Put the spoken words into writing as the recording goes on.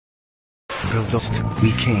of the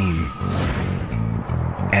we came,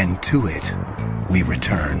 and to it we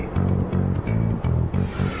return.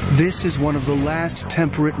 This is one of the last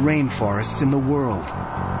temperate rainforests in the world.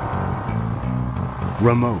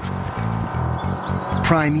 Remote,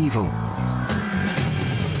 primeval,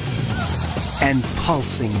 and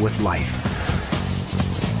pulsing with life.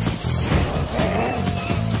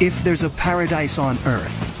 If there's a paradise on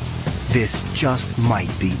Earth, this just might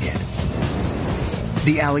be it.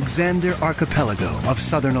 The Alexander Archipelago of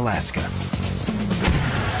southern Alaska.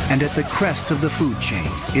 And at the crest of the food chain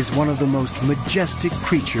is one of the most majestic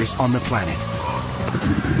creatures on the planet.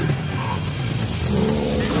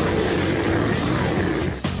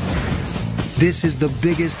 This is the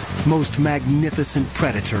biggest, most magnificent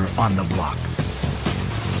predator on the block.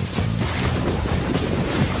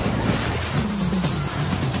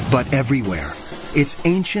 But everywhere, its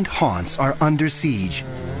ancient haunts are under siege.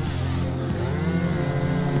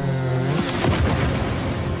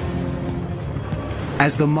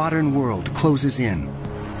 As the modern world closes in,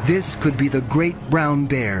 this could be the great brown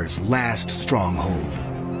bear's last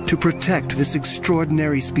stronghold. To protect this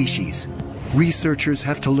extraordinary species, researchers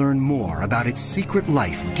have to learn more about its secret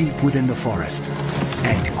life deep within the forest,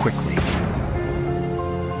 and quickly.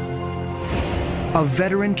 A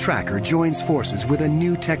veteran tracker joins forces with a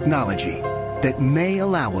new technology that may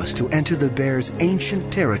allow us to enter the bear's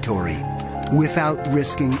ancient territory without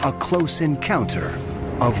risking a close encounter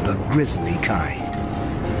of the grisly kind.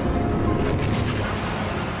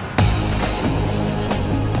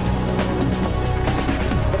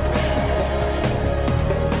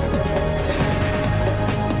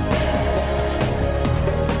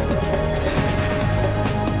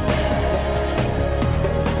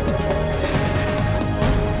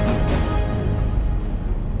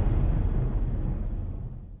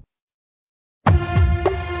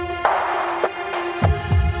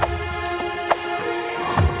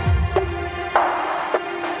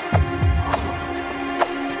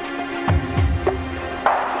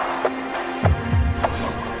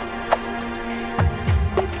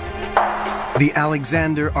 The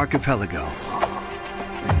Alexander Archipelago.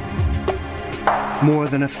 More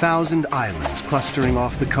than 1,000 islands clustering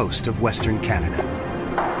off the coast of Western Canada.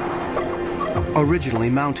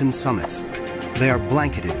 Originally mountain summits, they are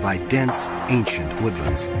blanketed by dense, ancient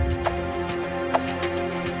woodlands.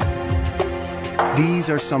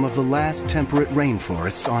 These are some of the last temperate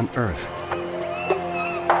rainforests on Earth.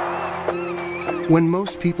 When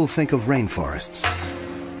most people think of rainforests,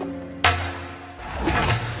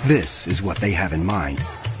 this is what they have in mind.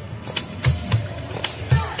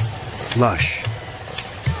 Lush,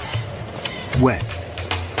 wet,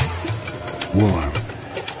 warm,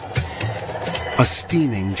 a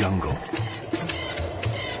steaming jungle.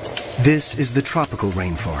 This is the tropical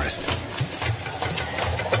rainforest.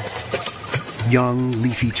 Young,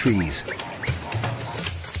 leafy trees,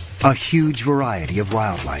 a huge variety of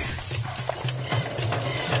wildlife.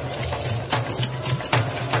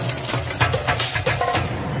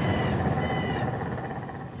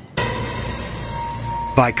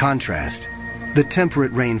 By contrast, the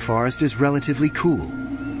temperate rainforest is relatively cool.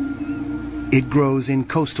 It grows in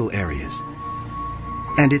coastal areas,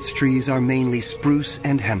 and its trees are mainly spruce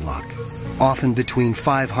and hemlock, often between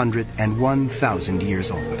 500 and 1,000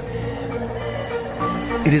 years old.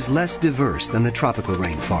 It is less diverse than the tropical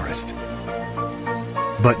rainforest,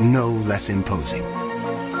 but no less imposing.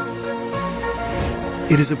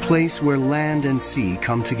 It is a place where land and sea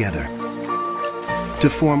come together to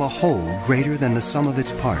form a whole greater than the sum of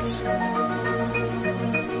its parts.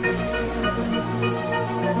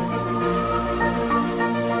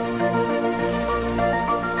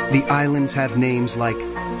 The islands have names like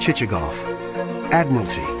Chichagof,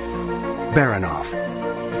 Admiralty, Baranof,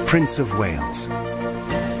 Prince of Wales.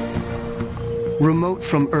 Remote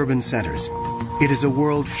from urban centers, it is a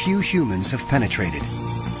world few humans have penetrated.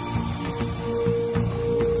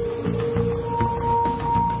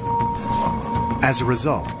 As a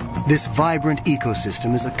result, this vibrant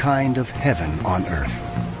ecosystem is a kind of heaven on Earth.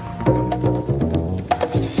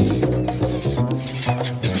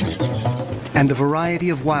 And the variety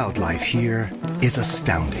of wildlife here is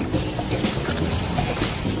astounding.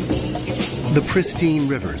 The pristine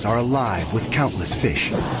rivers are alive with countless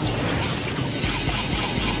fish.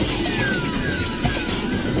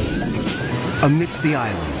 Amidst the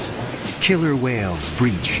islands, killer whales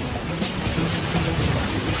breach.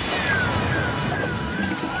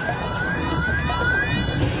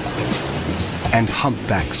 And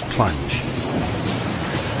humpbacks plunge.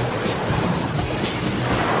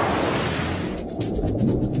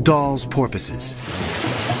 Dall's porpoises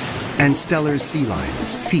and Steller's sea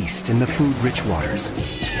lions feast in the food-rich waters.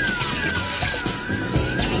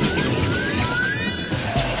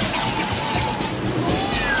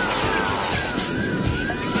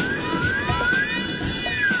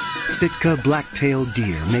 Sitka black-tailed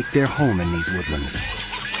deer make their home in these woodlands,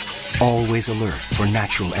 always alert for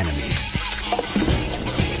natural enemies.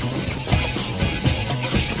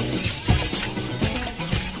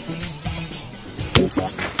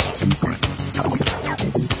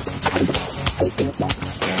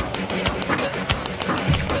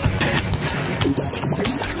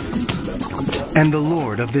 And the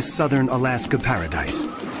lord of this southern Alaska paradise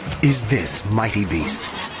is this mighty beast.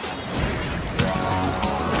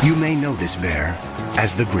 You may know this bear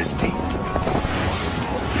as the grizzly.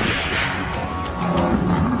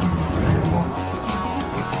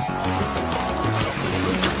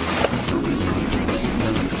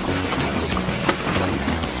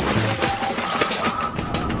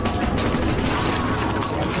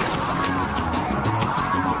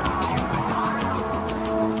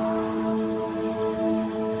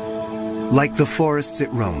 Like the forests it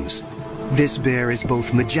roams, this bear is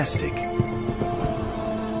both majestic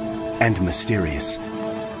and mysterious.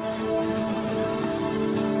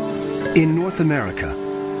 In North America,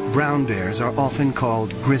 brown bears are often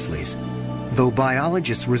called grizzlies, though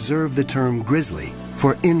biologists reserve the term grizzly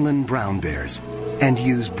for inland brown bears and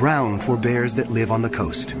use brown for bears that live on the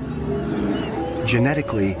coast.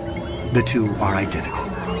 Genetically, the two are identical.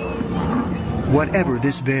 Whatever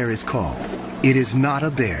this bear is called, it is not a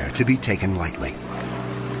bear to be taken lightly.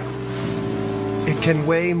 It can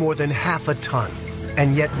weigh more than half a ton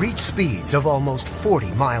and yet reach speeds of almost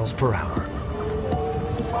 40 miles per hour.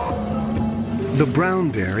 The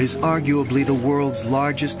brown bear is arguably the world's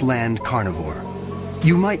largest land carnivore.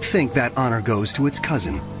 You might think that honor goes to its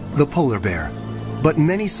cousin, the polar bear, but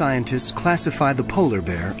many scientists classify the polar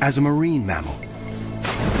bear as a marine mammal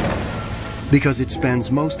because it spends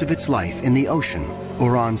most of its life in the ocean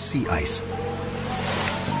or on sea ice.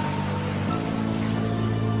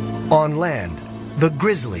 On land, the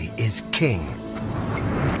grizzly is king.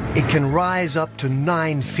 It can rise up to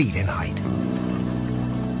 9 feet in height.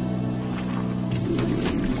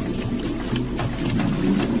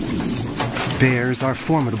 Bears are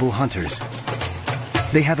formidable hunters.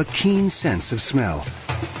 They have a keen sense of smell,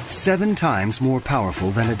 7 times more powerful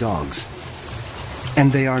than a dog's.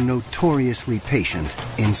 And they are notoriously patient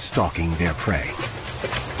in stalking their prey.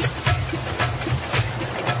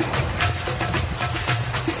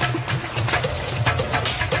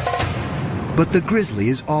 But the grizzly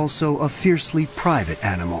is also a fiercely private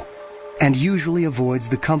animal and usually avoids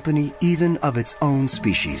the company even of its own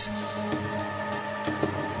species.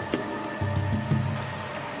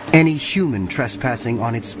 Any human trespassing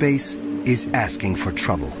on its space is asking for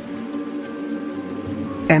trouble.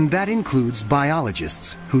 And that includes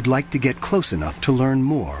biologists who'd like to get close enough to learn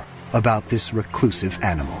more about this reclusive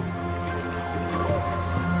animal.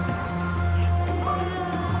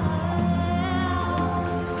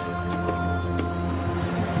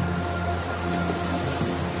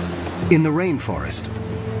 In the rainforest,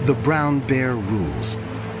 the brown bear rules.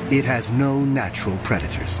 It has no natural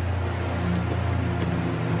predators.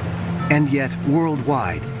 And yet,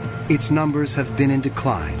 worldwide, its numbers have been in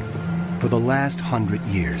decline for the last 100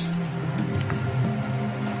 years.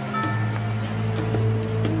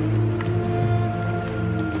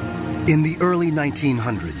 In the early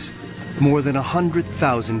 1900s, more than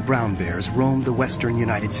 100,000 brown bears roamed the western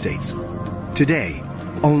United States. Today,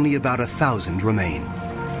 only about 1,000 remain.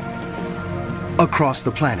 Across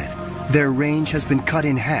the planet, their range has been cut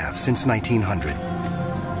in half since 1900.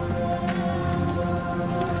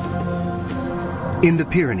 In the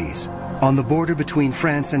Pyrenees, on the border between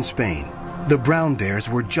France and Spain, the brown bears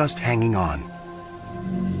were just hanging on.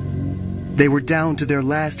 They were down to their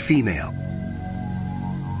last female.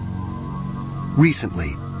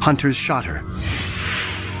 Recently, hunters shot her,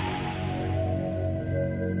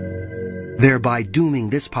 thereby dooming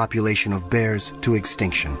this population of bears to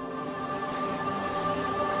extinction.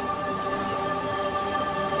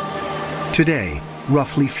 Today,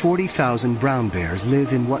 roughly 40,000 brown bears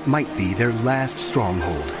live in what might be their last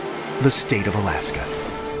stronghold, the state of Alaska.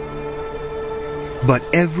 But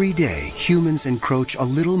every day, humans encroach a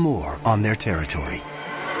little more on their territory.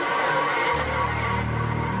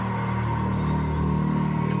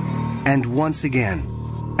 And once again,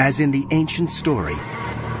 as in the ancient story,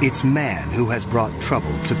 it's man who has brought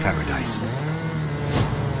trouble to paradise.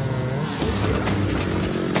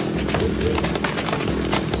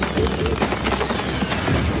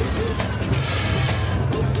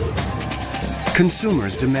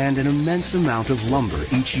 Consumers demand an immense amount of lumber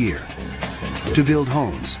each year to build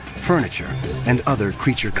homes, furniture, and other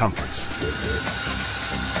creature comforts.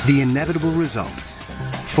 The inevitable result,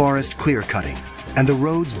 forest clear-cutting and the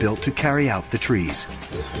roads built to carry out the trees.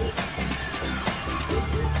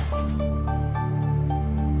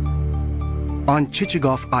 On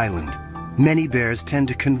Chichagof Island, many bears tend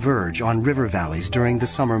to converge on river valleys during the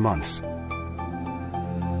summer months.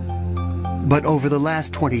 But over the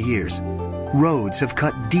last 20 years, roads have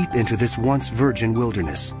cut deep into this once virgin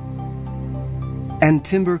wilderness. And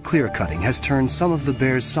timber clear-cutting has turned some of the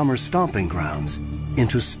bears' summer stomping grounds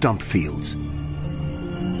into stump fields.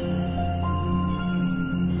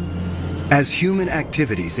 As human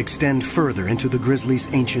activities extend further into the grizzly's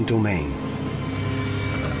ancient domain,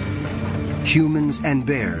 humans and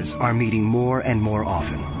bears are meeting more and more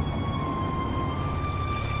often.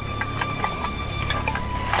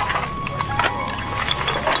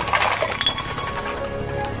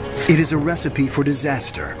 It is a recipe for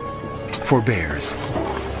disaster, for bears,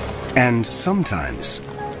 and sometimes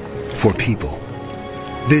for people.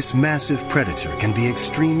 This massive predator can be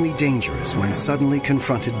extremely dangerous when suddenly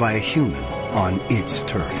confronted by a human on its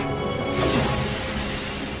turf.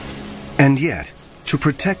 And yet, to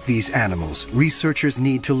protect these animals, researchers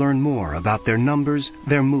need to learn more about their numbers,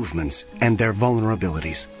 their movements, and their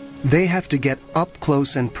vulnerabilities. They have to get up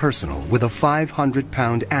close and personal with a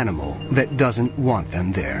 500-pound animal that doesn't want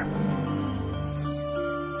them there.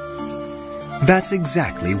 That's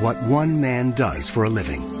exactly what one man does for a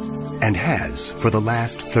living, and has for the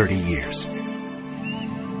last 30 years.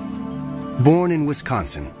 Born in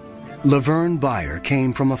Wisconsin, Laverne Beyer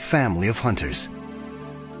came from a family of hunters.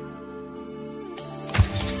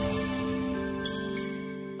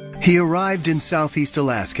 He arrived in Southeast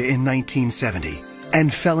Alaska in 1970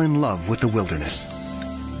 and fell in love with the wilderness.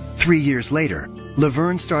 3 years later,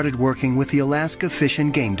 Laverne started working with the Alaska Fish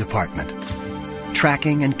and Game Department,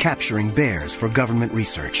 tracking and capturing bears for government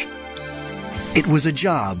research. It was a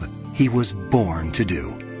job he was born to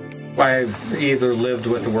do. I've either lived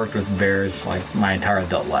with or worked with bears like my entire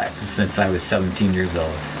adult life, since I was 17 years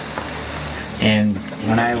old. And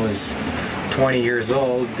when I was 20 years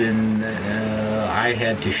old, then I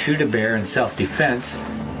had to shoot a bear in self-defense.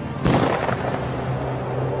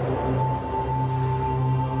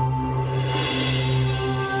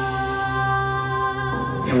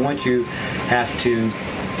 And once you have to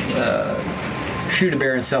shoot a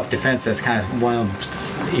bear in self-defense, that's kind of one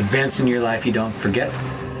of the events in your life you don't forget.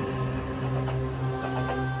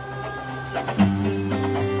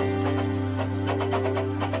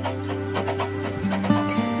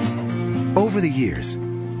 Over the years,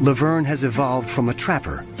 Laverne has evolved from a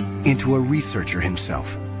trapper into a researcher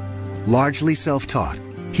himself. Largely self-taught,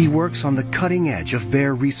 he works on the cutting edge of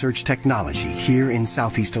bear research technology here in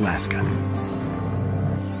Southeast Alaska.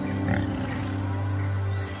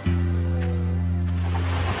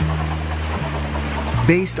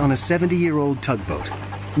 Based on a 70-year-old tugboat,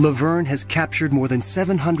 Laverne has captured more than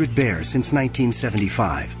 700 bears since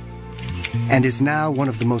 1975 and is now one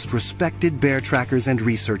of the most respected bear trackers and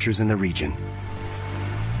researchers in the region.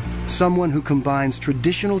 Someone who combines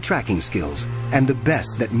traditional tracking skills and the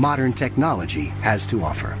best that modern technology has to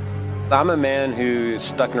offer. I'm a man who's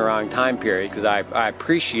stuck in a wrong time period because I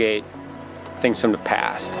appreciate things from the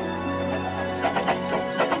past.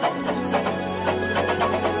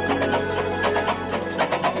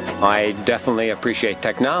 I definitely appreciate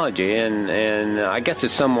technology, and I guess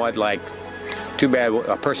it's somewhat like, too bad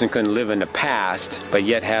a person couldn't live in the past, but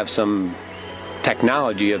yet have some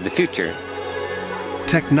technology of the future.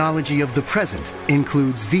 Technology of the present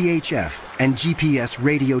includes VHF and GPS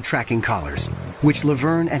radio tracking collars, which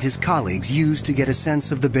Laverne and his colleagues use to get a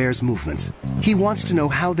sense of the bear's movements. He wants to know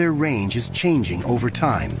how their range is changing over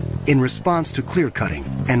time in response to clear-cutting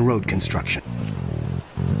and road construction.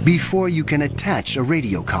 Before you can attach a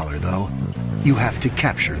radio collar, though, you have to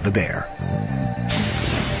capture the bear.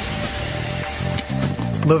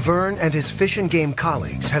 Laverne and his Fish and Game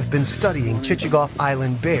colleagues have been studying Chichagof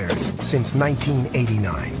Island bears since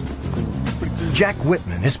 1989. Jack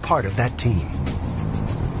Whitman is part of that team.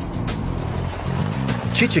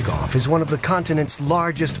 Chichagof is one of the continent's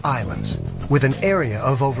largest islands, with an area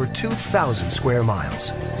of over 2,000 square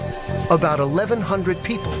miles. About 1,100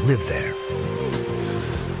 people live there,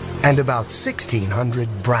 and about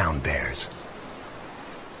 1,600 brown bears.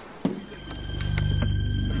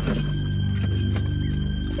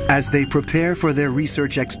 As they prepare for their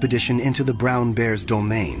research expedition into the brown bear's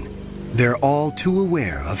domain, they're all too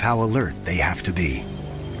aware of how alert they have to be.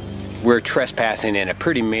 We're trespassing in a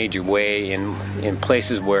pretty major way in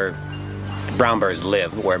places where brown bears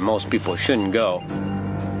live, where most people shouldn't go.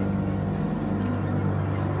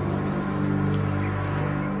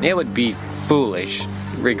 It would be foolish,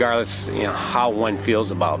 regardless, how one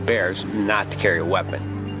feels about bears, not to carry a weapon.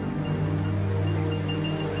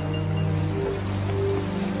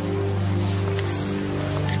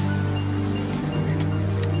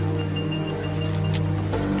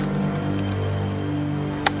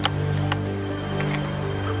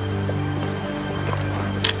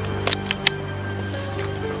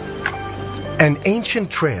 An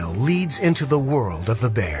ancient trail leads into the world of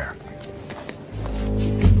the bear.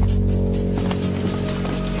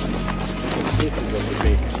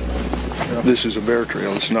 This is a bear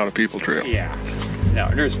trail, it's not a people trail. Yeah. No,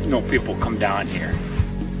 there's no people come down here.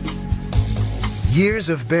 Years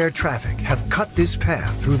of bear traffic have cut this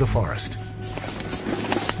path through the forest.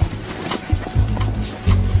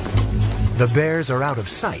 The bears are out of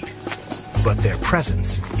sight, but their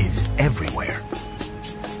presence is everywhere.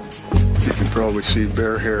 You can probably see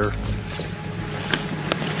bear hair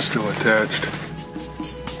still attached.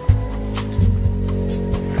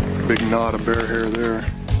 Big knot of bear hair there.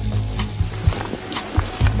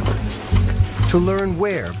 To learn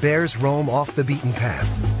where bears roam off the beaten path,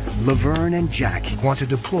 Laverne and Jack want to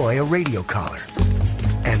deploy a radio collar.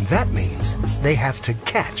 And that means they have to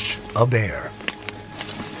catch a bear.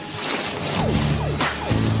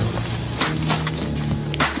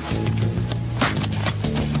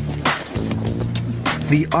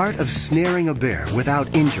 The art of snaring a bear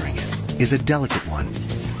without injuring it is a delicate one.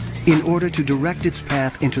 In order to direct its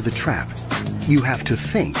path into the trap, you have to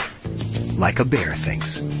think like a bear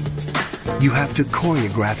thinks. You have to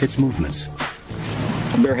choreograph its movements.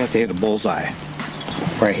 The bear has to hit a bullseye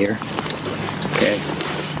right here. Okay.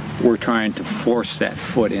 We're trying to force that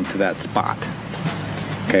foot into that spot.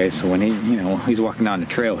 Okay, so when he's walking down the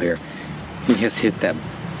trail here, he has hit that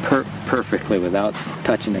perfectly without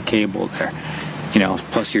touching the cable there.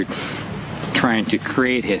 Plus you're trying to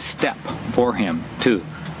create his step for him too.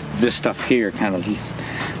 This stuff here kind of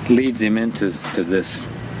leads him into this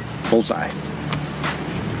bullseye.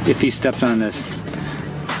 If he steps on this,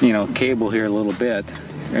 cable here a little bit,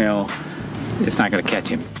 it's not going to catch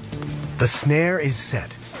him. The snare is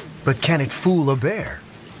set, but can it fool a bear?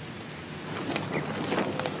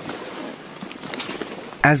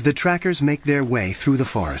 As the trackers make their way through the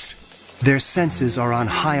forest, their senses are on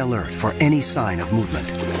high alert for any sign of movement.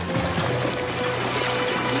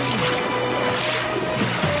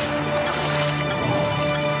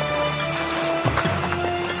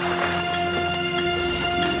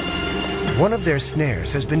 One of their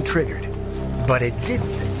snares has been triggered, but it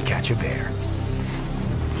didn't catch a bear.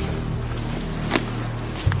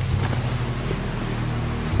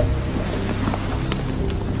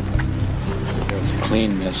 There was a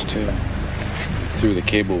clean miss too. Threw the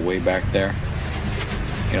cable way back there,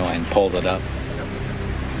 and pulled it up.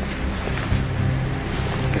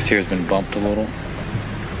 This here's been bumped a little,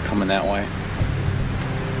 coming that way.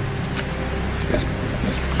 It's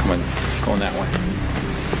going that way.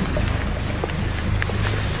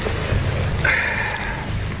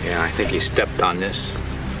 Yeah, I think he stepped on this.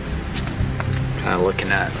 Kind of looking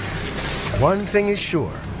at it. One thing is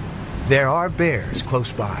sure, there are bears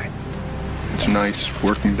close by. It's nice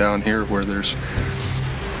working down here where there's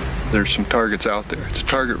some targets out there. It's a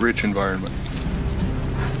target-rich environment.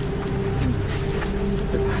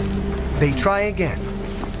 They try again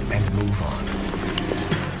and move on.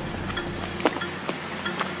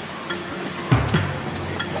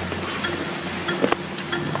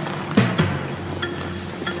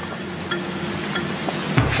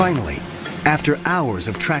 Finally, after hours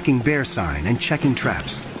of tracking bear sign and checking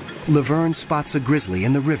traps, Laverne spots a grizzly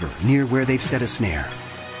in the river near where they've set a snare.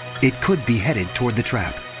 It could be headed toward the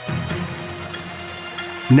trap.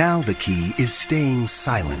 Now the key is staying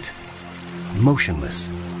silent,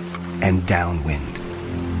 motionless, and downwind.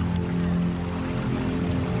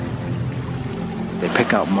 They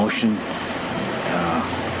pick out motion,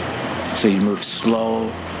 so you move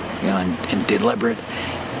slow, and deliberate,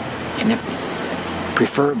 and if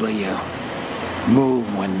preferably you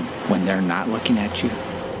move when they're not looking at you.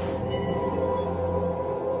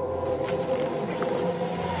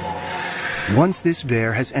 Once this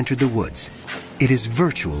bear has entered the woods, it is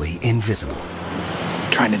virtually invisible.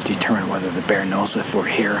 Trying to determine whether the bear knows if we're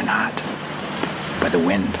here or not by the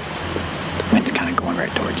wind. The wind's kind of going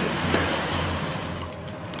right towards it.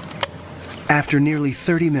 After nearly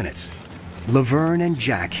 30 minutes, Laverne and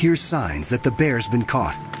Jack hear signs that the bear's been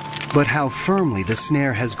caught, but how firmly the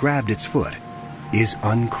snare has grabbed its foot is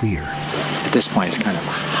unclear. At this point, it's kind of,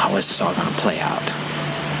 how is this all going to play out?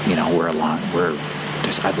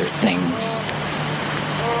 There's other things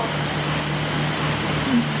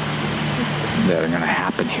that are going to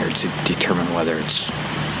happen here to determine whether it's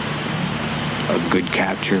a good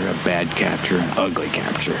capture, a bad capture, an ugly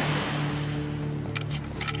capture.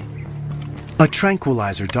 A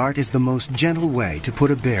tranquilizer dart is the most gentle way to put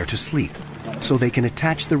a bear to sleep, so they can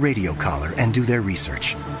attach the radio collar and do their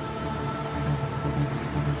research.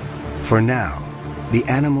 For now, the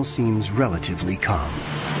animal seems relatively calm.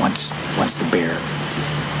 Once the bear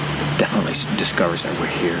definitely discovers that we're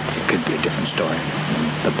here, it could be a different story.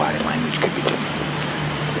 The body language could be different.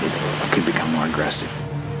 It could become more aggressive.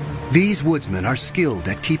 These woodsmen are skilled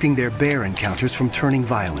at keeping their bear encounters from turning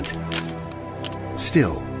violent.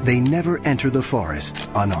 Still, they never enter the forest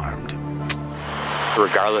unarmed.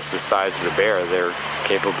 Regardless of the size of the bear, they're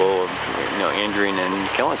capable of injuring and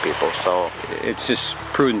killing people. So it's just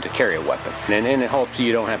prudent to carry a weapon, and in hopes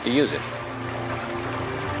you don't have to use it.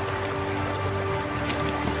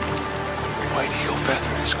 White eagle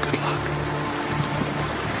feather is good luck.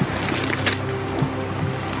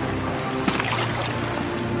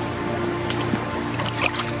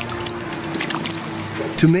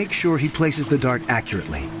 To make sure he places the dart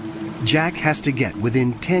accurately, Jack has to get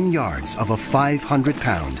within 10 yards of a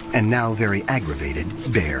 500-pound and now very aggravated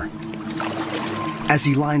bear. As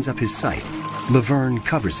he lines up his sight, Laverne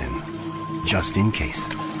covers him, just in case.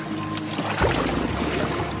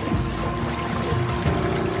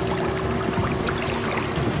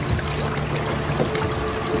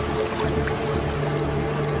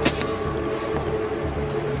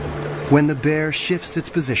 When the bear shifts its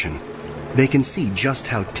position, they can see just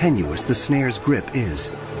how tenuous the snare's grip is.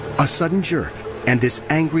 A sudden jerk, and this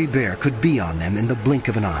angry bear could be on them in the blink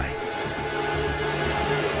of an eye.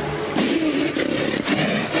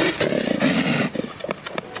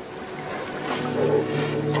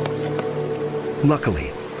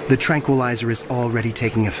 Luckily, the tranquilizer is already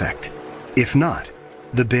taking effect. If not,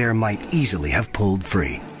 the bear might easily have pulled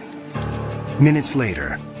free. Minutes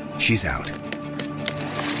later, she's out.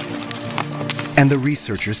 And the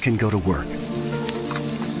researchers can go to work.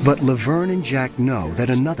 But Laverne and Jack know that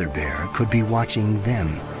another bear could be watching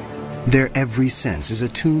them. Their every sense is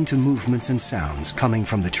attuned to movements and sounds coming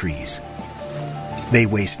from the trees. They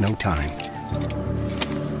waste no time.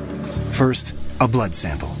 First, a blood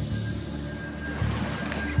sample.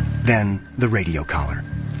 Then, the radio collar.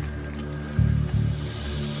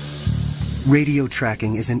 Radio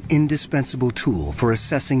tracking is an indispensable tool for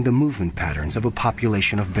assessing the movement patterns of a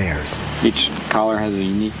population of bears. Each collar has a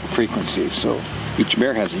unique frequency, so each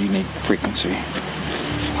bear has a unique frequency.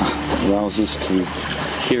 It allows us to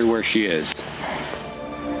Hear where she is.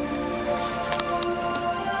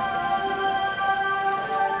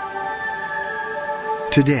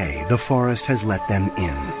 Today, the forest has let them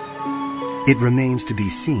in. It remains to be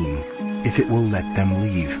seen if it will let them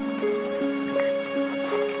leave.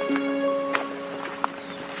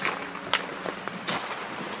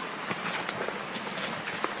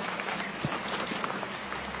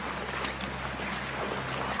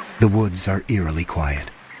 The woods are eerily quiet.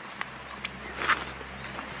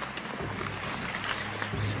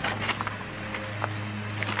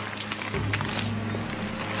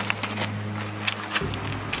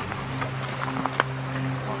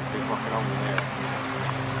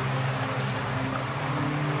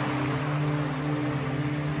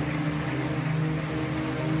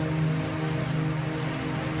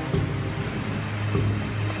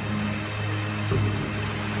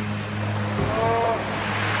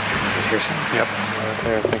 Yep, right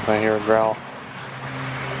there. I think I hear a growl.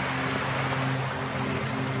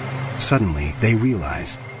 Suddenly, they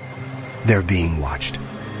realize they're being watched.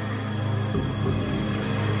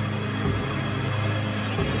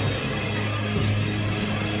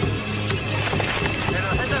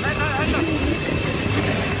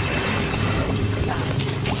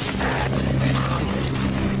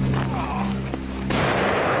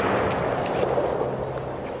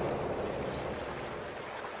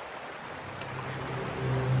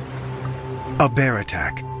 A bear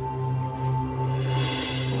attack.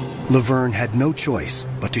 Laverne had no choice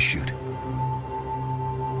but to shoot.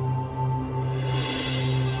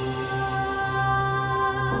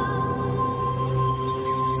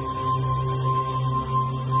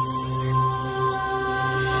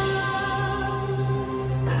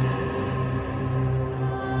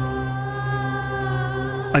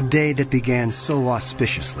 A day that began so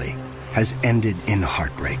auspiciously has ended in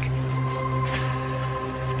heartbreak.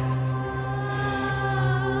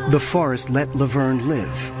 The forest let Laverne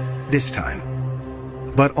live, this time,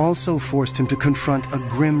 but also forced him to confront a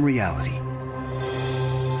grim reality.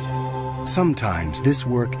 Sometimes this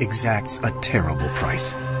work exacts a terrible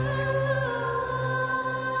price.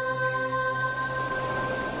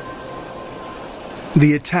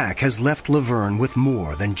 The attack has left Laverne with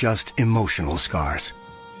more than just emotional scars.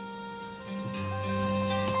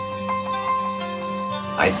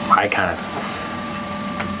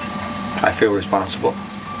 I feel responsible.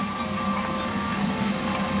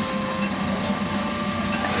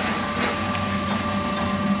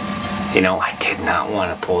 You know, I did not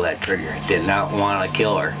want to pull that trigger. I did not want to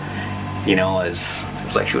kill her. You know, it was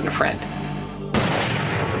like shooting a friend.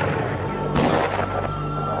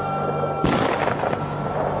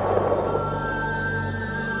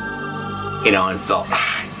 and felt,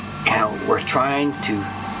 we're trying to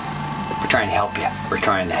help you. We're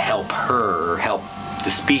trying to help her, or help the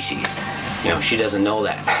species. She doesn't know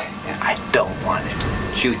that. I don't want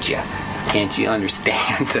to shoot you. Can't you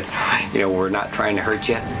understand that, we're not trying to hurt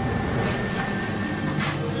you?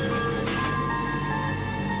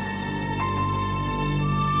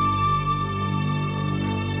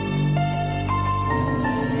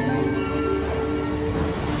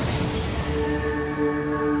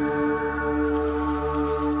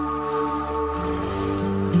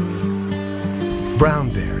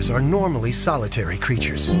 Brown bears are normally solitary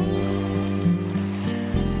creatures.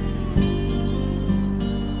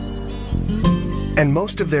 And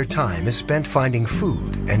most of their time is spent finding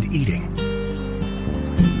food and eating.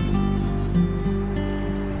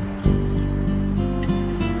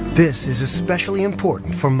 This is especially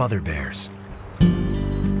important for mother bears.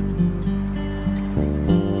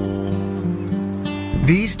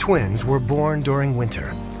 These twins were born during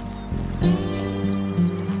winter.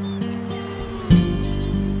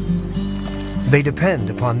 They depend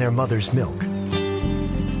upon their mother's milk.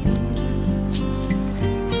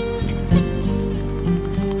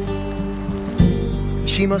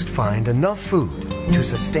 She must find enough food to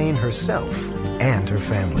sustain herself and her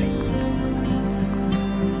family.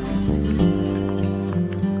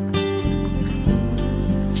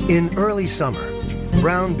 In early summer,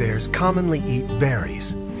 brown bears commonly eat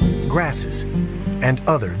berries, grasses, and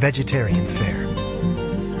other vegetarian fare.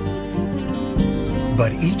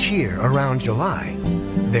 But each year around July,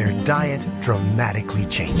 their diet dramatically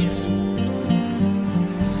changes.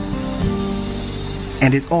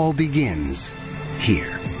 And it all begins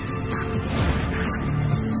here.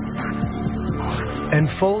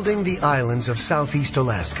 Enfolding the islands of Southeast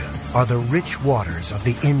Alaska are the rich waters of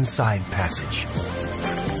the Inside Passage.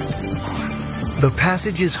 The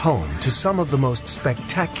passage is home to some of the most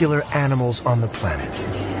spectacular animals on the planet.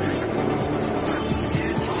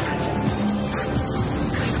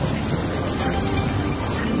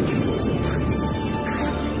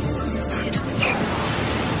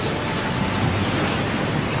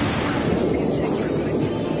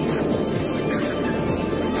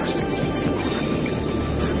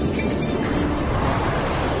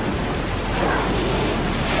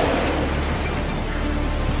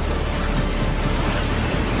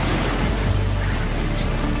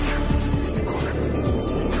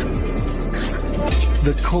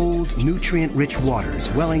 The cold, nutrient-rich waters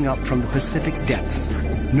welling up from the Pacific depths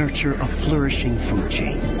nurture a flourishing food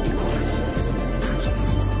chain.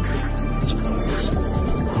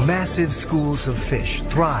 Massive schools of fish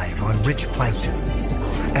thrive on rich plankton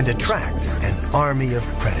and attract an army of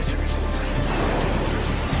predators.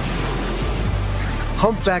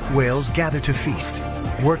 Humpback whales gather to feast,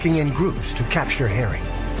 working in groups to capture herring.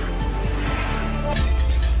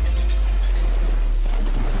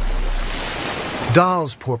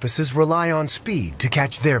 Dall's porpoises rely on speed to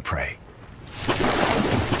catch their prey.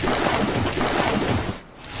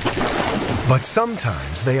 But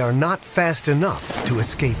sometimes they are not fast enough to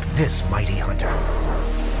escape this mighty hunter.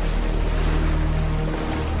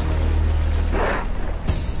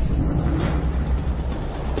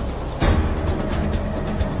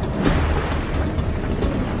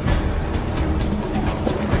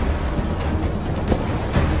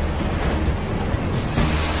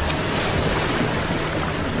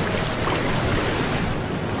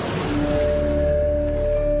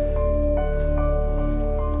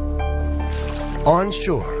 On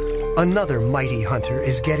shore, another mighty hunter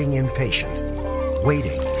is getting impatient,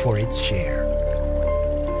 waiting for its share.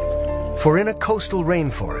 For in a coastal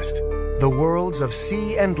rainforest, the worlds of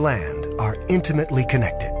sea and land are intimately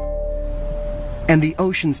connected. And the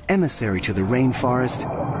ocean's emissary to the rainforest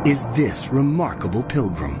is this remarkable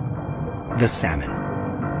pilgrim, the salmon.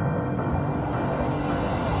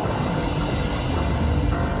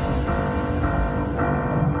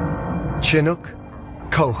 Chinook,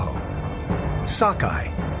 coho, sockeye,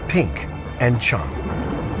 pink, and chum.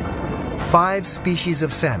 5 species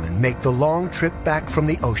of salmon make the long trip back from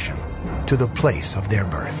the ocean to the place of their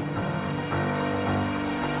birth.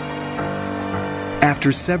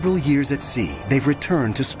 After several years at sea, they've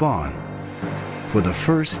returned to spawn for the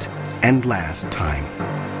first and last time.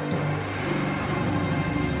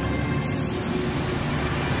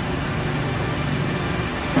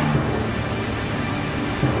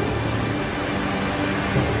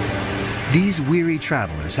 These weary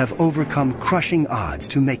travelers have overcome crushing odds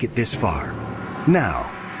to make it this far. Now,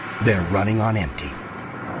 they're running on empty.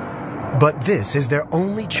 But this is their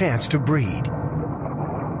only chance to breed.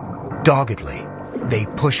 Doggedly, they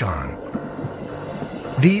push on.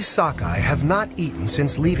 These sockeye have not eaten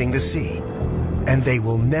since leaving the sea, and they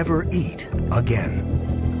will never eat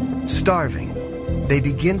again. Starving, they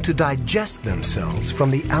begin to digest themselves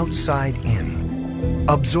from the outside in.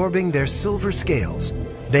 Absorbing their silver scales,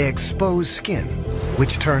 they expose skin,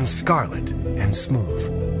 which turns scarlet and smooth.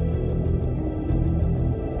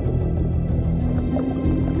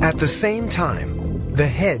 At the same time, the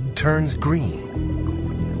head turns green,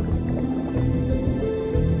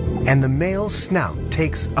 and the male's snout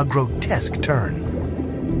takes a grotesque turn.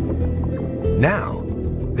 Now,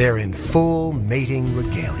 they're in full mating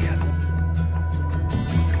regalia.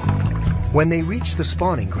 When they reach the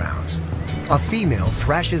spawning grounds, a female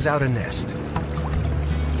thrashes out a nest.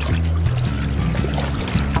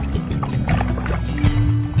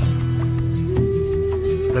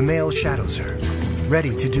 The male shadows her,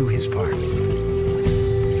 ready to do his part.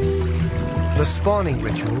 The spawning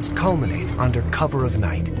rituals culminate under cover of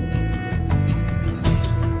night.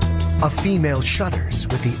 A female shudders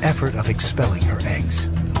with the effort of expelling her eggs.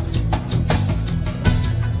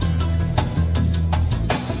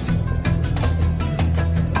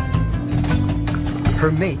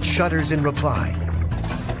 Her mate shudders in reply,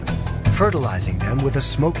 fertilizing them with a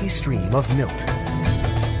smoky stream of milk.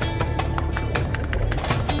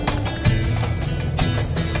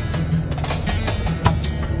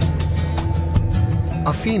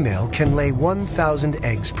 A female can lay 1,000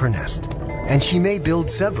 eggs per nest, and she may build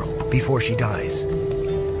several before she dies.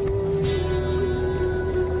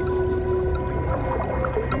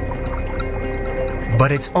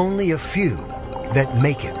 But it's only a few that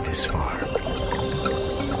make it this far.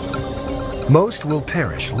 Most will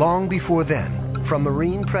perish long before then from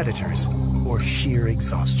marine predators or sheer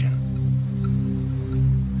exhaustion.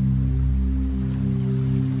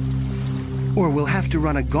 Or we'll have to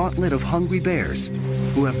run a gauntlet of hungry bears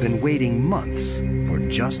who have been waiting months for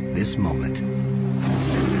just this moment.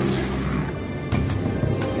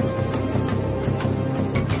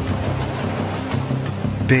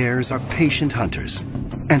 Bears are patient hunters,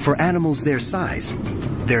 and for animals their size,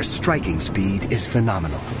 their striking speed is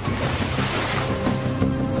phenomenal.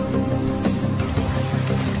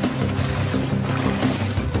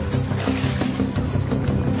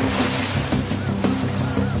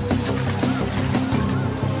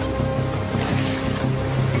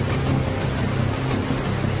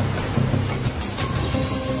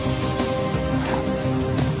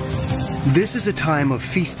 This is a time of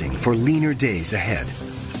feasting for leaner days ahead.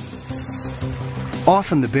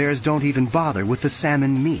 Often the bears don't even bother with the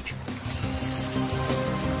salmon meat.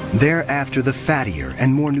 They're after the fattier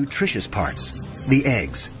and more nutritious parts, the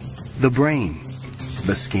eggs, the brain,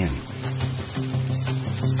 the skin.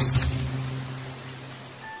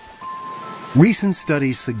 Recent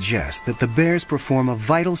studies suggest that the bears perform a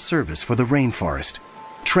vital service for the rainforest,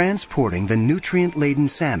 transporting the nutrient-laden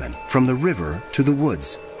salmon from the river to the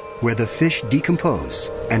woods, where the fish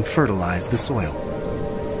decompose and fertilize the soil.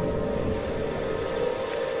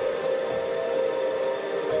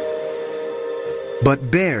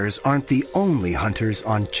 But bears aren't the only hunters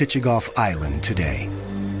on Chichagof Island today.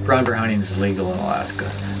 Brown bear hunting is legal in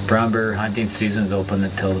Alaska. Brown bear hunting season is open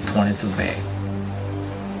until the 20th of May.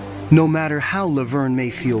 No matter how Laverne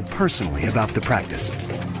may feel personally about the practice,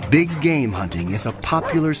 big game hunting is a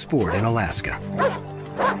popular sport in Alaska.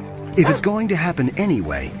 If it's going to happen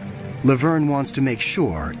anyway, Laverne wants to make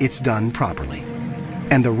sure it's done properly,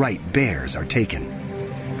 and the right bears are taken.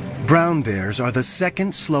 Brown bears are the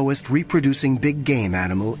second slowest reproducing big game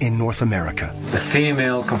animal in North America. The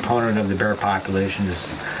female component of the bear population is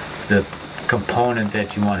the component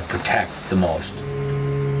that you want to protect the most.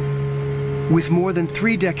 With more than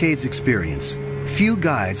 3 decades experience, few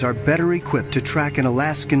guides are better equipped to track an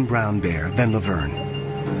Alaskan brown bear than Laverne.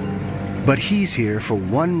 But he's here for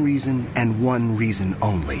one reason and one reason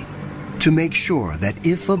only: to make sure that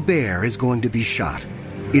if a bear is going to be shot,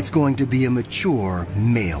 it's going to be a mature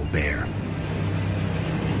male bear.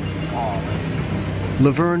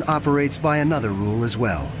 Laverne operates by another rule as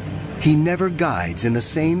well. He never guides in the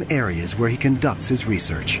same areas where he conducts his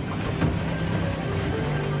research.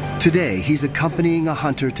 Today, he's accompanying a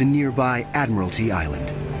hunter to nearby Admiralty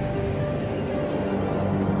Island.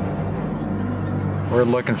 We're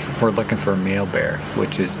looking for a male bear,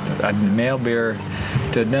 which is a male bear.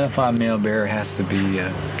 To identify a male bear has to be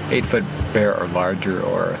an 8-foot bear or larger,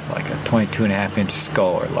 or like a 22.5-inch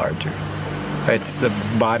skull or larger. It's the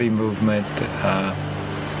body movement,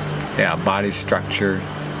 body structure.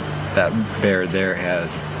 That bear there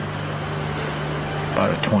has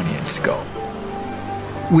about a 20-inch skull.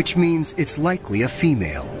 Which means it's likely a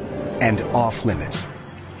female and off limits.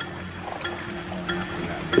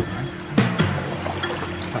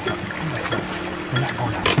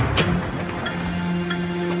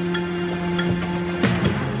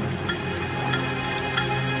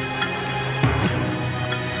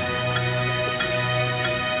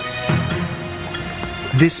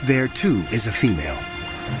 This bear too is a female.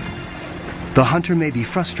 The hunter may be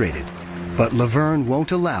frustrated, but Laverne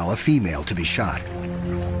won't allow a female to be shot.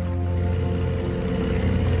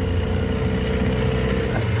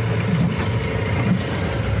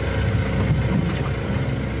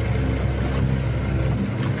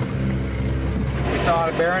 We saw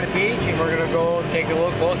a bear on the beach, and we're going to go take a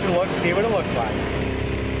little closer look and see what it looks like.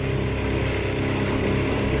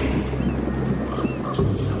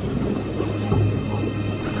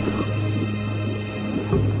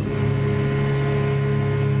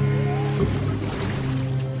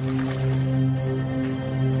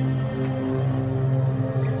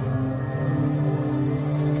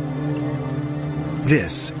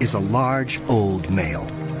 This is a large, old male.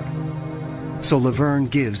 So Laverne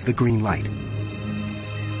gives the green light.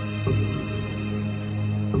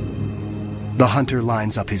 The hunter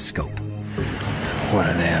lines up his scope. What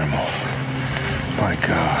an animal. My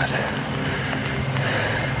God.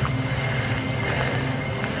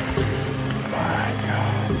 My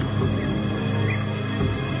God.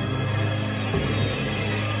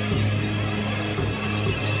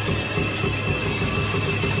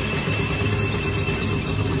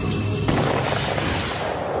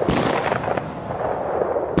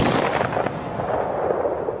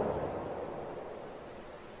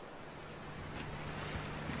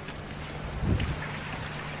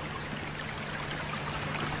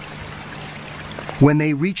 When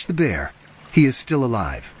they reach the bear, he is still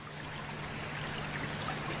alive.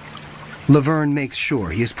 Laverne makes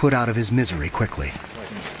sure he is put out of his misery quickly.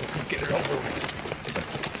 Get it over with.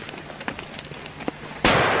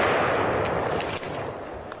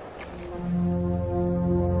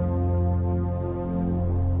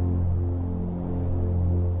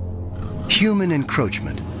 Human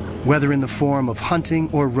encroachment, whether in the form of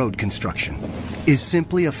hunting or road construction, is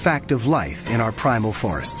simply a fact of life in our primal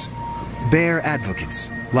forests. Bear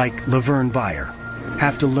advocates, like Laverne Bayer,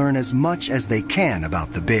 have to learn as much as they can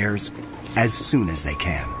about the bears as soon as they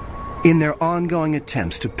can. In their ongoing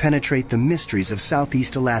attempts to penetrate the mysteries of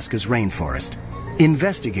Southeast Alaska's rainforest,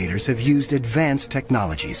 investigators have used advanced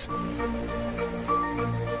technologies.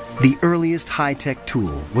 The earliest high-tech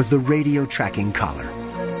tool was the radio tracking collar.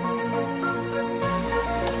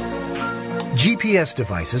 GPS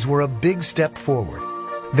devices were a big step forward.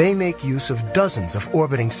 They make use of dozens of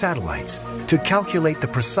orbiting satellites to calculate the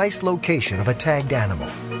precise location of a tagged animal,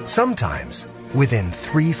 sometimes within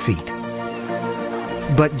 3 feet.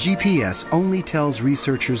 But GPS only tells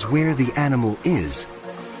researchers where the animal is,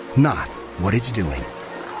 not what it's doing.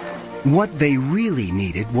 What they really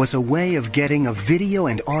needed was a way of getting a video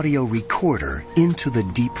and audio recorder into the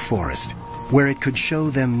deep forest, where it could show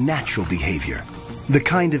them natural behavior, the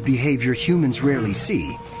kind of behavior humans rarely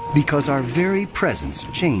see, because our very presence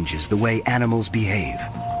changes the way animals behave.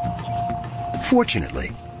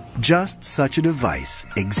 Fortunately, just such a device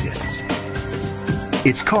exists.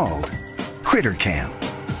 It's called CritterCam.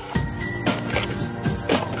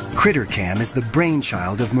 CritterCam is the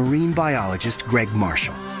brainchild of marine biologist Greg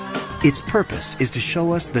Marshall. Its purpose is to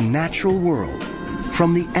show us the natural world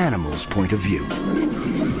from the animal's point of view.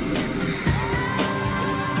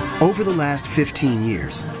 Over the last 15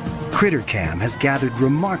 years, CritterCam has gathered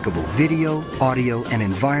remarkable video, audio, and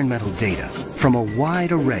environmental data from a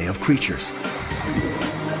wide array of creatures.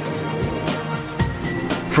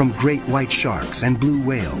 From great white sharks and blue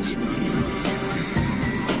whales,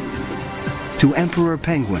 to emperor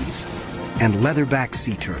penguins and leatherback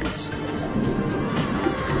sea turtles.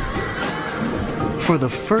 For the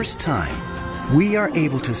first time, we are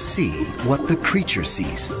able to see what the creature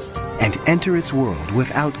sees and enter its world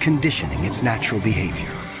without conditioning its natural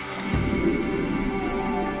behavior.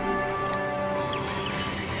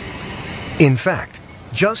 In fact,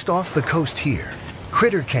 just off the coast here,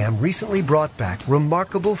 CritterCam recently brought back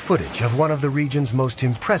remarkable footage of one of the region's most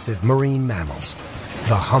impressive marine mammals,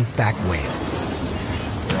 the humpback whale.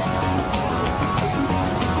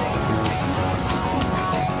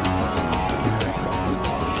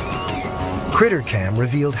 CritterCam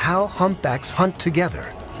revealed how humpbacks hunt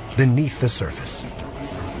together beneath the surface.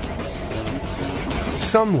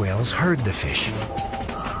 Some whales herd the fish.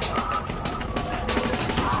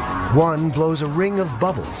 One blows a ring of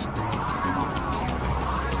bubbles.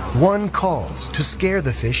 One calls to scare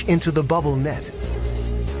the fish into the bubble net.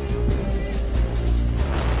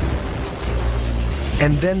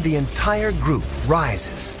 And then the entire group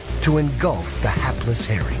rises to engulf the hapless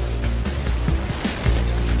herring.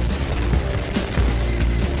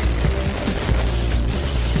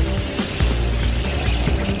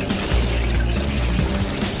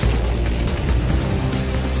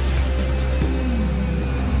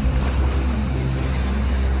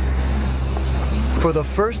 For For the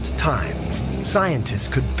first time, scientists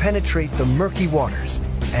could penetrate the murky waters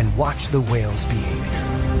and watch the whale's behavior.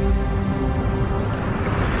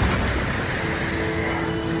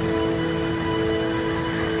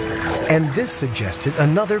 And this suggested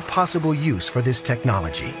another possible use for this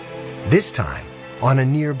technology, this time on a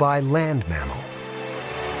nearby land mammal.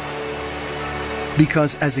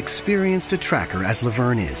 Because as experienced a tracker as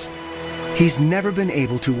Laverne is, he's never been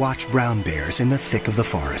able to watch brown bears in the thick of the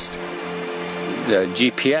forest. The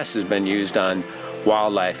GPS has been used on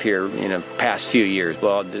wildlife here in the past few years.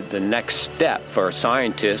 Well, the next step for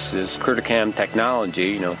scientists is critter cam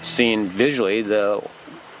technology, seeing visually the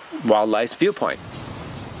wildlife's viewpoint.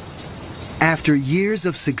 After years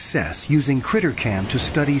of success using critter cam to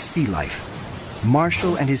study sea life,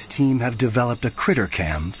 Marshall and his team have developed a critter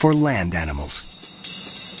cam for land animals.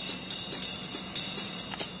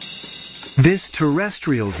 This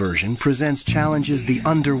terrestrial version presents challenges the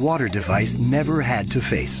underwater device never had to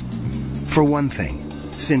face. For one thing,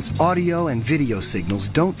 since audio and video signals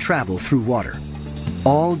don't travel through water,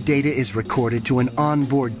 all data is recorded to an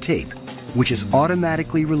onboard tape, which is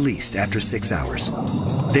automatically released after 6 hours.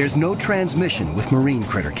 There's no transmission with marine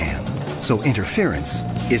critter cam, so interference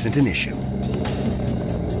isn't an issue.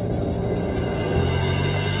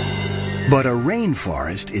 But a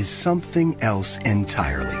rainforest is something else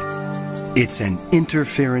entirely. It's an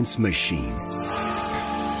interference machine.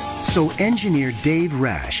 So engineer Dave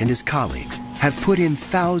Rash and his colleagues have put in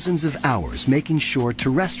thousands of hours making sure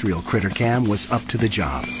terrestrial critter cam was up to the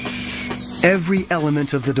job. Every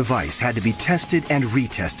element of the device had to be tested and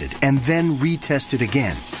retested, and then retested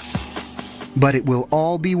again. But it will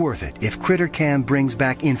all be worth it if critter cam brings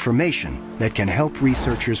back information that can help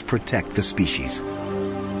researchers protect the species.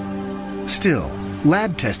 Still,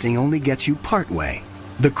 lab testing only gets you part way.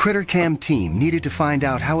 The critter cam team needed to find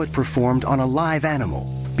out how it performed on a live animal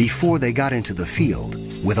before they got into the field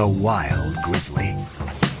with a wild grizzly.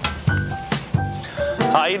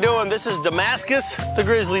 How you doing? This is Damascus, the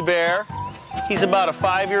grizzly bear. He's about a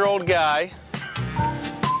 5-year-old guy.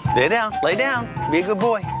 Lay down, lay down. Be a good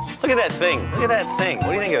boy. Look at that thing. Look at that thing. What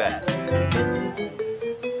do you think of that?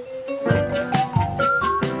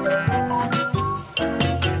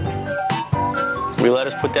 Will you let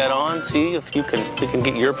us put that on? See if we can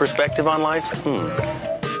get your perspective on life?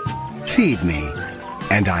 Feed me,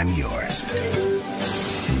 and I'm yours.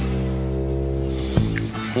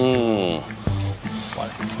 Come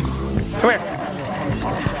here.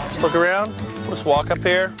 Let's look around. Let's walk up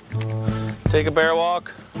here. Take a bear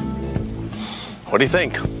walk. What do you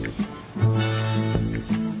think?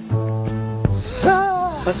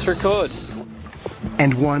 Let's record.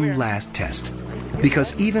 And one last test.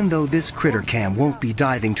 Because even though this critter cam won't be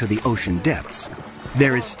diving to the ocean depths,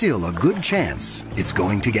 there is still a good chance it's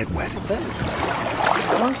going to get wet. Good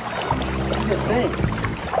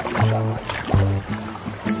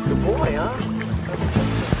boy, huh?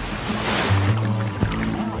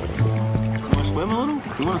 You want to swim a little?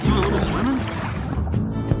 You want to see a little swimming?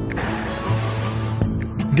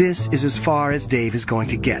 This is as far as Dave is going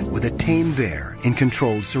to get with a tame bear in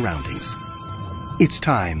controlled surroundings. It's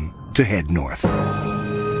time to head north.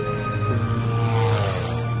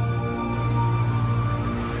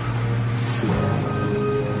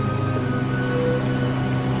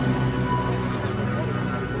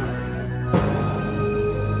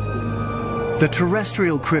 The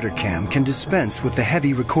terrestrial critter cam can dispense with the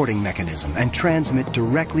heavy recording mechanism and transmit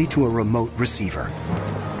directly to a remote receiver.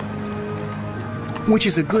 Which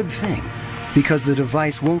is a good thing, because the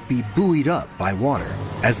device won't be buoyed up by water,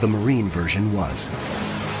 as the marine version was.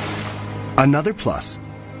 Another plus,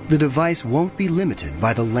 the device won't be limited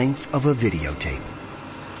by the length of a videotape.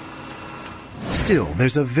 Still,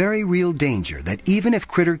 there's a very real danger that even if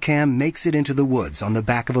critter cam makes it into the woods on the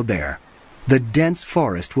back of a bear, the dense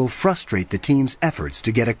forest will frustrate the team's efforts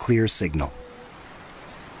to get a clear signal.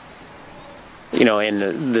 You know,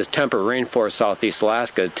 in the temperate rainforest southeast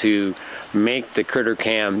Alaska, to make the critter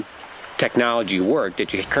cam technology work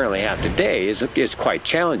that you currently have today is quite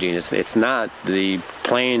challenging. It's not the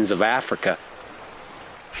plains of Africa.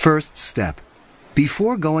 First step,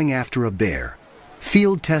 before going after a bear,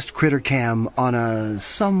 field test critter cam on a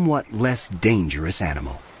somewhat less dangerous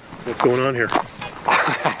animal. What's going on here?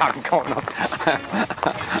 I'm going up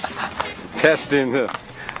testing the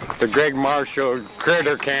Greg Marshall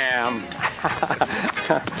critter cam.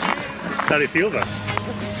 How do you feel about it?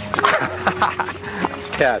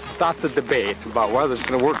 Yeah, stop the debate about whether it's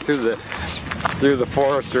going to work through the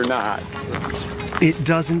forest or not. It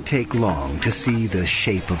doesn't take long to see the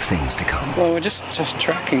shape of things to come. Well, we're just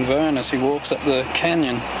tracking Vern as he walks up the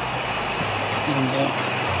canyon. And,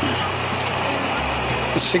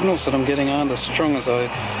 The signals that I'm getting aren't as strong as I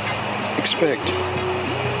expect.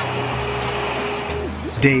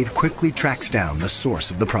 Dave quickly tracks down the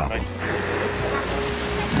source of the problem.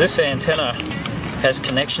 This antenna has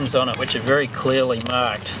connections on it which are very clearly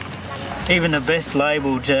marked. Even the best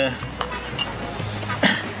labelled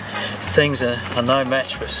things are no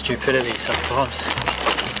match for stupidity sometimes.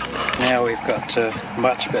 Now we've got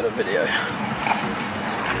much better video.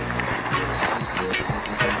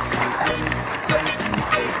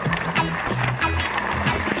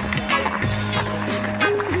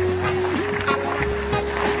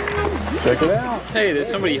 Check it out. Hey, there's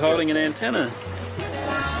somebody holding an antenna.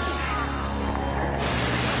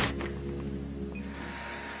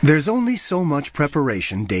 There's only so much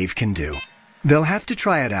preparation Dave can do. They'll have to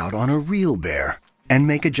try it out on a real bear and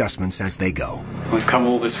make adjustments as they go. We've come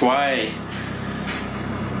all this way,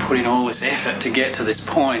 put in all this effort to get to this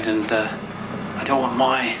point, and I don't want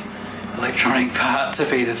my electronic part to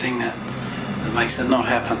be the thing that makes it not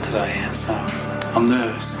happen today, so I'm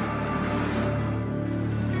nervous.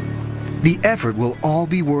 The effort will all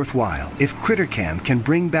be worthwhile if CritterCam can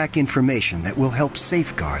bring back information that will help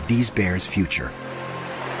safeguard these bears' future.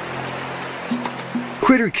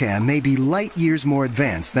 CritterCam may be light years more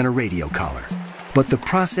advanced than a radio collar, but the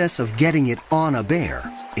process of getting it on a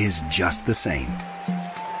bear is just the same.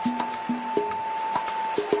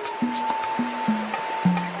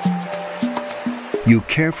 You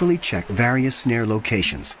carefully check various snare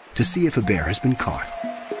locations to see if a bear has been caught.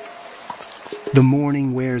 The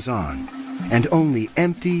morning wears on, and only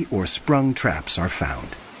empty or sprung traps are found.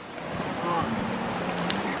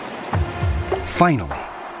 Finally,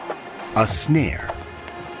 a snare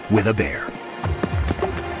with a bear.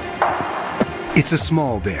 It's a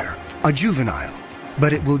small bear, a juvenile,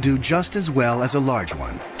 but it will do just as well as a large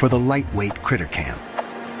one for the lightweight CritterCam.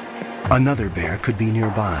 Another bear could be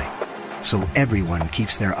nearby, so everyone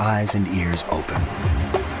keeps their eyes and ears open.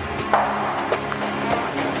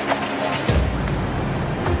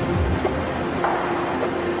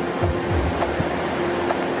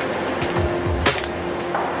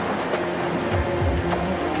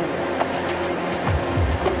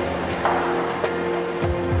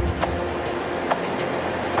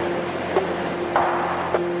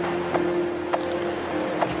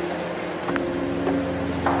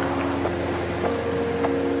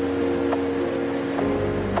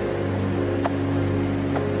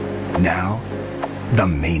 Now, the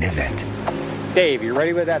main event. Dave, you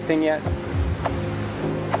ready with that thing yet?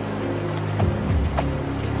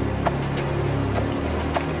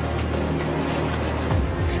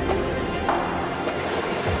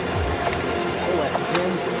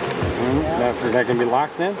 That can be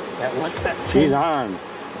locked then? What's that? She's on.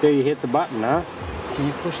 Till you hit the button, huh? Can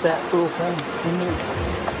you push that little thing in there?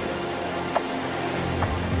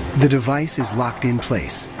 The device is locked in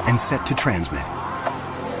place and set to transmit.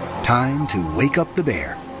 Time to wake up the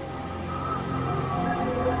bear.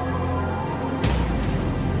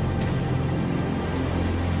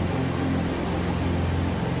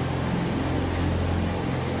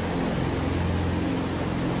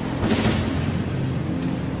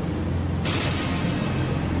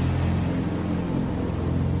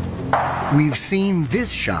 We've seen this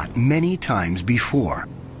shot many times before,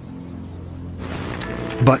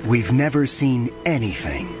 but we've never seen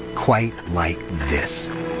anything quite like this.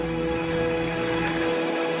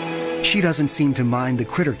 She doesn't seem to mind the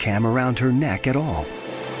CritterCam around her neck at all.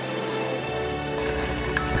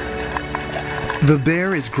 The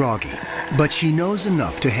bear is groggy, but she knows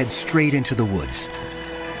enough to head straight into the woods.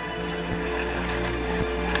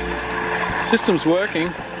 The system's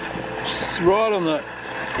working. She's right on the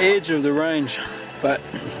edge of the range, but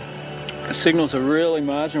the signals are really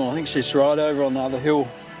marginal. I think she's right over on the other hill.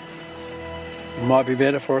 It might be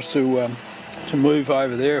better for us to move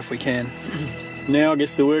over there if we can. Now I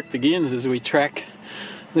guess the work begins as we track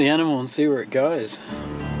the animal and see where it goes.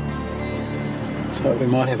 So we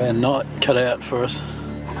might have our night cut out for us.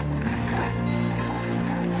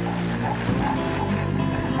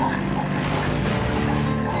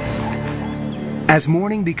 As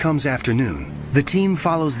morning becomes afternoon, the team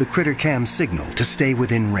follows the CritterCam signal to stay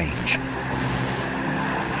within range.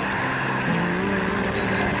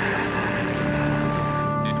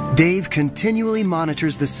 Dave continually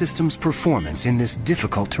monitors the system's performance in this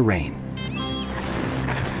difficult terrain.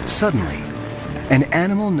 Suddenly, an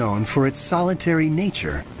animal known for its solitary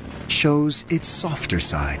nature shows its softer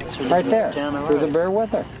side. Right there. There's a bear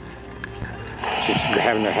with her. She's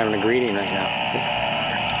having a greeting right now.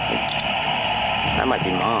 That might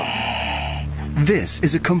be Mom. This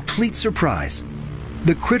is a complete surprise.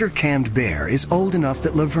 The critter-cammed bear is old enough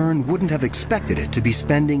that Laverne wouldn't have expected it to be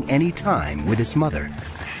spending any time with its mother.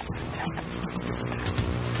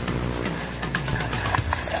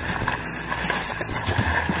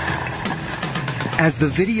 As the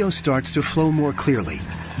video starts to flow more clearly,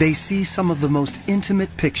 they see some of the most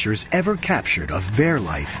intimate pictures ever captured of bear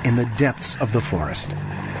life in the depths of the forest.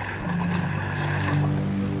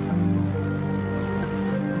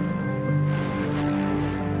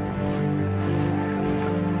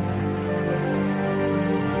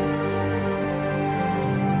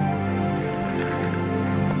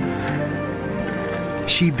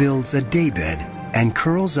 She builds a daybed and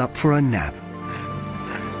curls up for a nap.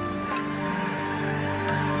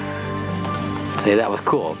 See, that was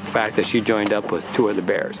cool. The fact that she joined up with two other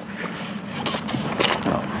bears.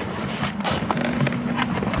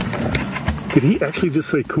 Did he actually just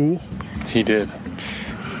say cool? He did.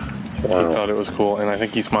 Wow. He thought it was cool, and I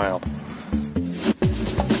think he smiled.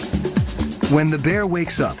 When the bear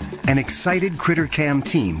wakes up, an excited Critter Cam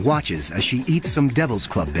team watches as she eats some Devil's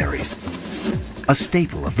Club berries, a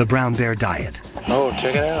staple of the brown bear diet. Oh,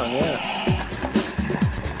 check it out, yeah.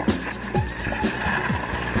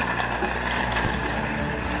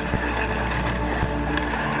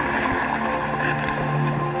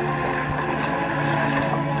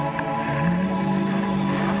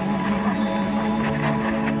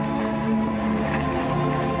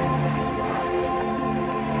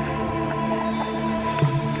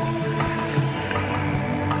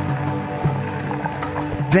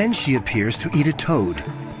 Then she appears to eat a toad,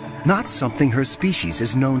 not something her species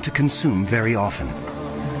is known to consume very often.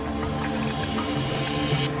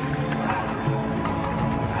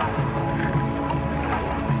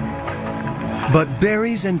 But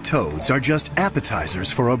berries and toads are just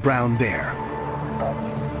appetizers for a brown bear.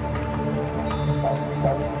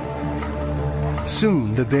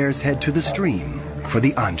 Soon the bears head to the stream for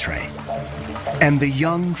the entree. And the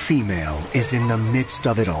young female is in the midst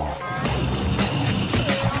of it all.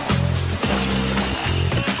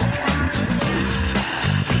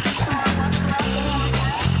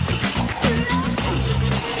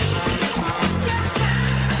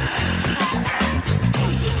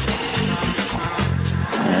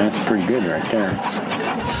 That's pretty good right there.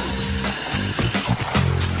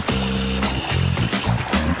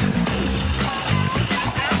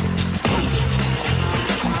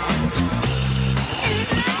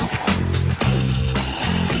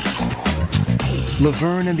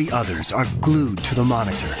 Laverne and the others are glued to the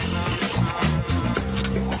monitor.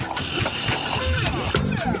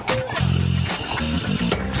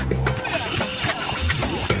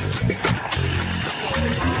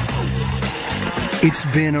 It's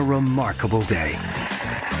been a remarkable day.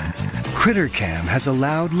 CritterCam has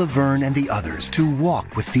allowed Laverne and the others to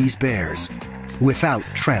walk with these bears without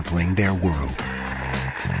trampling their world.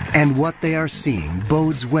 And what they are seeing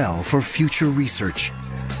bodes well for future research.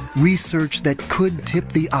 Research that could tip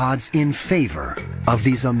the odds in favor of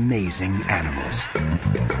these amazing animals.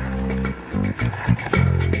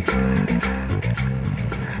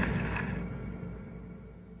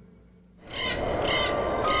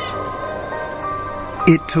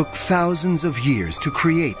 It took thousands of years to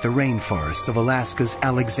create the rainforests of Alaska's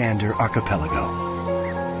Alexander Archipelago.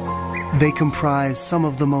 They comprise some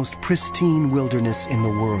of the most pristine wilderness in the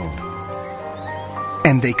world.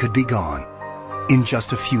 And they could be gone in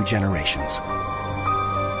just a few generations.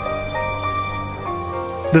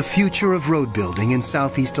 The future of road building in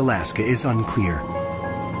southeast Alaska is unclear.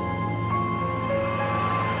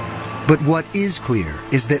 But what is clear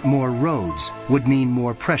is that more roads would mean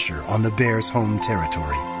more pressure on the bear's home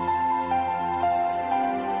territory.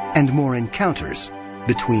 And more encounters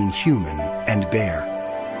between human and bear.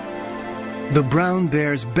 The brown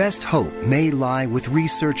bear's best hope may lie with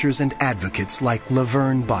researchers and advocates like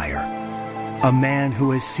Laverne Beyer, a man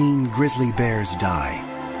who has seen grizzly bears die,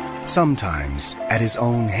 sometimes at his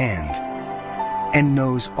own hand, and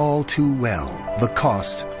knows all too well the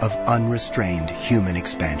cost of unrestrained human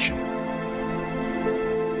expansion.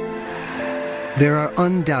 There are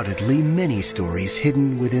undoubtedly many stories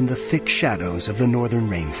hidden within the thick shadows of the northern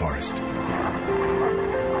rainforest.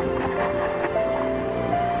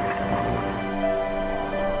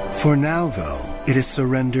 For now, though, it has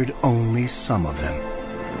surrendered only some of them.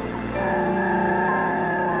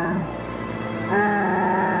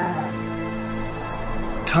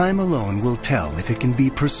 Time alone will tell if it can be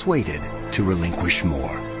persuaded to relinquish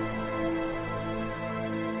more.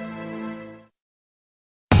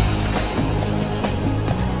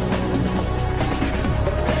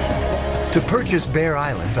 To purchase Bear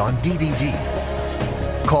Island on DVD,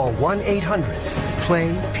 call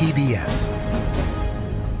 1-800-PLAY-PBS.